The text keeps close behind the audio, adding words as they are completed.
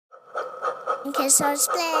Kiss or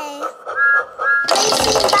display.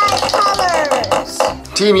 Racing by colors.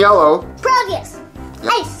 Team Yellow. Progress.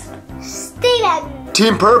 Yep. Ice. Steven.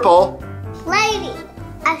 Team Purple. Lady.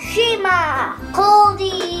 Ashima.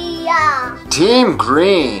 Coldia. Team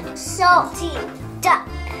Green. Salty. Duck.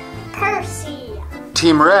 Percy.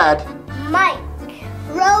 Team Red. Mike.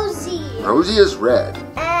 Rosie. Rosie is red.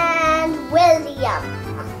 And William.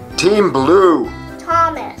 Team Blue.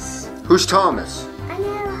 Thomas. Who's Thomas? I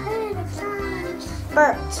never heard of Thomas.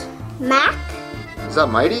 Bert. Mac. Is that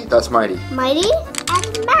Mighty? That's Mighty. Mighty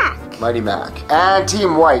and Mac. Mighty Mac. And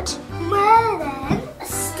Team White. Merlin.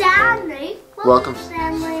 Stanley. Welcome.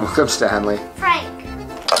 Stanley. Welcome, Stanley. Frank.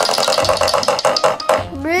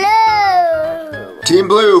 Blue. Team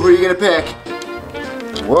Blue, who are you going to pick?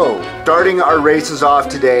 Whoa. Starting our races off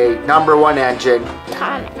today, number 1 engine.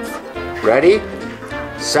 Thomas. Ready,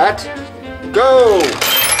 set, go!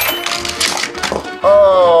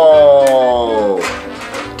 Oh,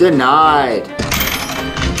 denied.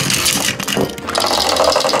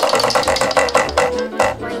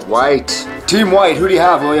 White. Team White, who do you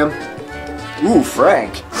have, William? Ooh,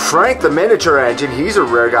 Frank. Frank the miniature engine, he's a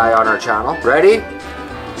rare guy on our channel. Ready,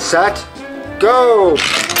 set, go!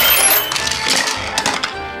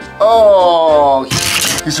 Oh,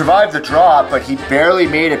 he survived the drop, but he barely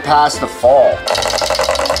made it past the fall.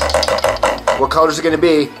 What color is it going to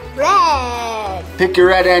be? Red. Pick your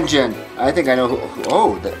red engine. I think I know who.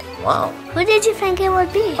 Oh, wow. Who did you think it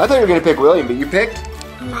would be? I thought you were going to pick William, but you picked?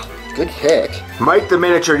 Mike. Good pick. Mike the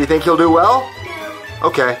miniature, do you think he'll do well? No.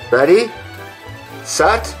 Okay, ready,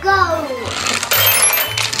 set, Go.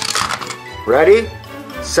 ready,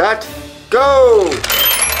 set, go!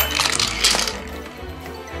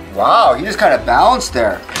 Wow, he just kind of balanced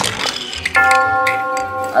there.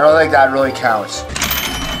 I don't think that really counts.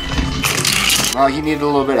 Well, he needed a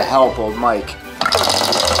little bit of help, old Mike.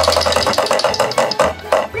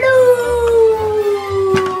 Blue.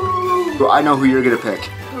 Well, I know who you're going to pick.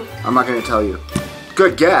 I'm not going to tell you.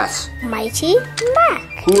 Good guess. Mighty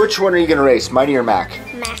Mac. Which one are you going to race, Mighty or Mac?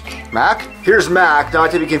 Mac. Mac? Here's Mac,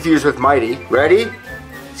 not to be confused with Mighty. Ready,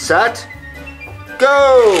 set,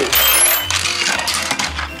 go!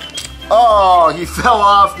 Oh, he fell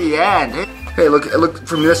off the end. Hey, look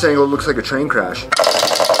from this angle, it looks like a train crash.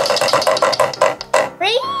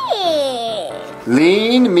 Green.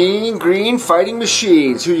 Lean, mean, green fighting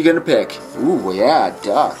machines. Who are you gonna pick? Ooh, yeah,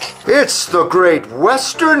 duck. It's the Great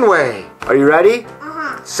Western Way. Are you ready?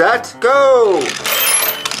 Set, go!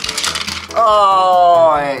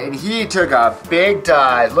 Oh, and he took a big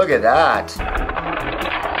dive. Look at that.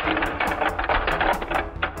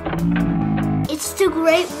 It's the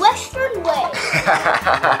Great Western Way.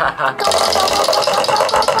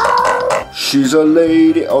 She's a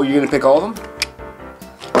lady. Oh, you're gonna pick all of them?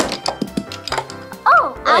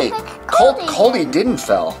 Oh, Hey, I'll pick Coldy. Coldy didn't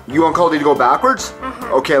fell. You want Coldy to go backwards?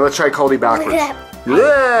 Okay, let's try Coldy backwards.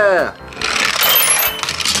 Yeah.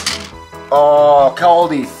 Oh,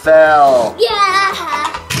 Coldy fell. Yeah.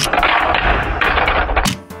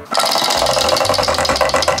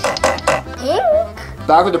 Pink.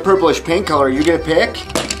 Back with the purplish pink color, you gonna pick?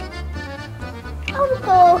 I'll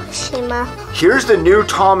go Shima. Here's the new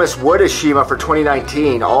Thomas Woodashima for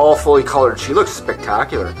 2019, all fully colored. She looks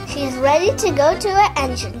spectacular. She's ready to go to an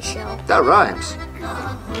engine show. That rhymes.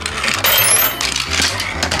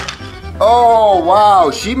 Oh,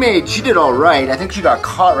 wow, she did all right. I think she got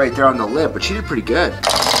caught right there on the lip, but she did pretty good.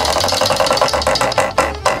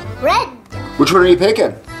 Red. Which one are you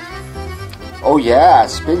picking? Oh yeah,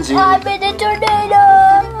 Spinzy. I'm in a tornado.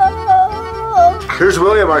 Here's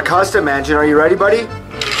William, our custom engine. Are you ready, buddy?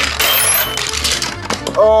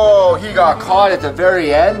 Oh, he got caught at the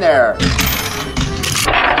very end there.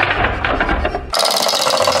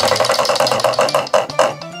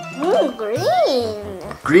 Green.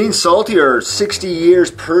 Green salty or 60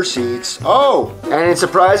 years per seats. Oh, and in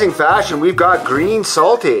surprising fashion, we've got green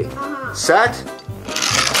salty. Set.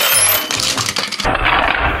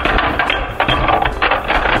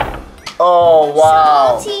 Oh,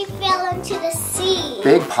 wow. Salty fell into the sea.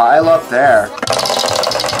 Big pile up there.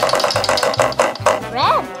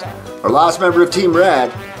 Red. Our last member of Team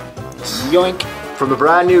Red, yoink, from the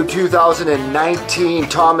brand new 2019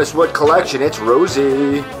 Thomas Wood collection, it's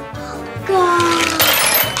Rosie. God.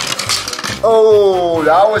 Oh,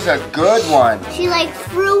 that was a good one. She like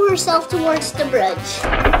threw herself towards the bridge.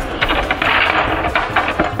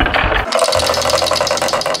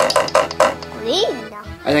 Green.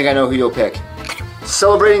 I think I know who you'll pick.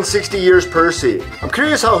 Celebrating 60 years per seat. I'm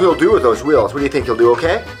curious how he'll do with those wheels. What do you think? He'll do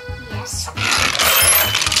okay? Yes.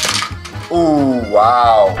 Ooh,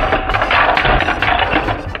 wow.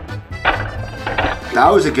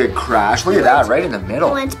 That was a good crash. Look at that, right in the middle.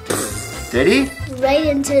 Went Did he? right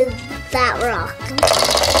into that rock.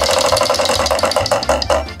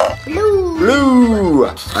 Blue. Blue.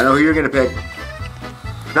 I know who you're gonna pick.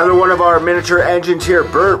 Another one of our miniature engines here.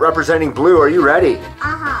 Bert representing blue. Are you ready?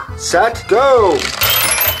 Uh-huh. Set, go.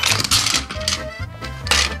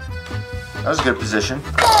 That was a good position.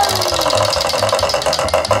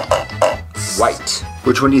 White.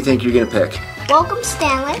 Which one do you think you're gonna pick? Welcome,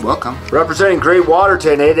 Stanley. Welcome. Representing Great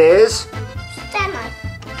Waterton, it is... Stanley.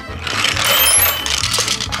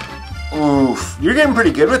 Oof, you're getting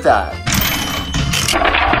pretty good with that.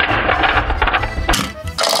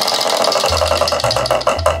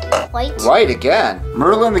 White. White again.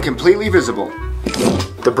 Merlin the Completely Visible.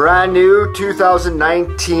 The brand new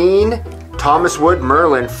 2019 Thomas Wood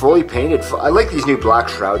Merlin, fully painted. I like these new black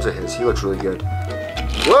shrouds of his. He looks really good.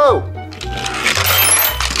 Whoa!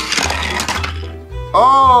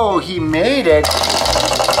 Oh, he made it.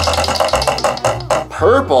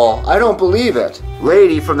 Purple. I don't believe it.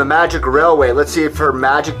 Lady from the Magic Railway. Let's see if her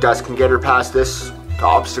magic dust can get her past this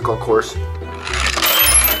obstacle course.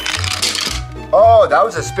 Oh, that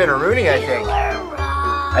was a spinneroonie, I think.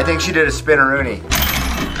 I think she did a spinneroonie.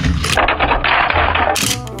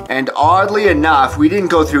 And oddly enough, we didn't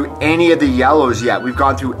go through any of the yellows yet. We've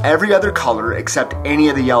gone through every other color except any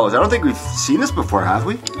of the yellows. I don't think we've seen this before, have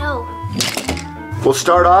we? No. We'll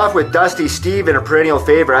start off with Dusty Steve and a perennial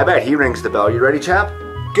favorite. I bet he rings the bell. You ready, chap?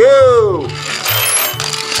 Go!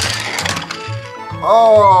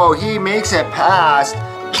 Oh, he makes it past.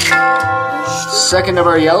 Second of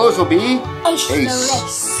our yellows will be Ace. The Ace.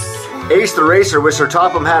 race. Ace the Racer with Sir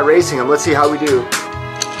Topham Hatt racing him. Let's see how we do.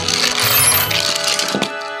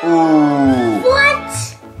 Ooh. What?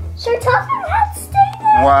 Sir Topham Hatt stayed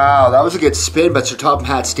there? Wow, that was a good spin, but Sir Topham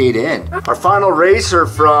Hatt stayed in. Our final racer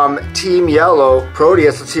from Team Yellow,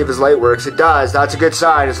 Proteus. Let's see if his light works. It does. That's a good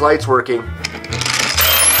sign. His light's working.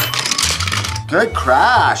 Good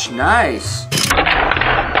crash. Nice.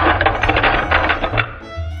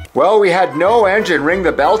 Well, we had no engine ring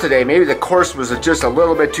the bell today. Maybe the course was just a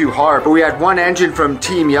little bit too hard. But we had one engine from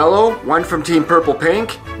Team Yellow, one from Team Purple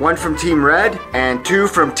Pink, one from Team Red, and two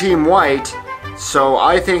from Team White. So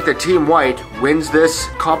I think that Team White wins this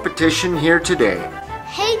competition here today.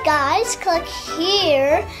 Hey guys, click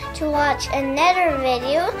here to watch another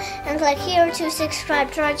video and click here to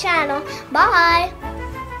subscribe to our channel. Bye!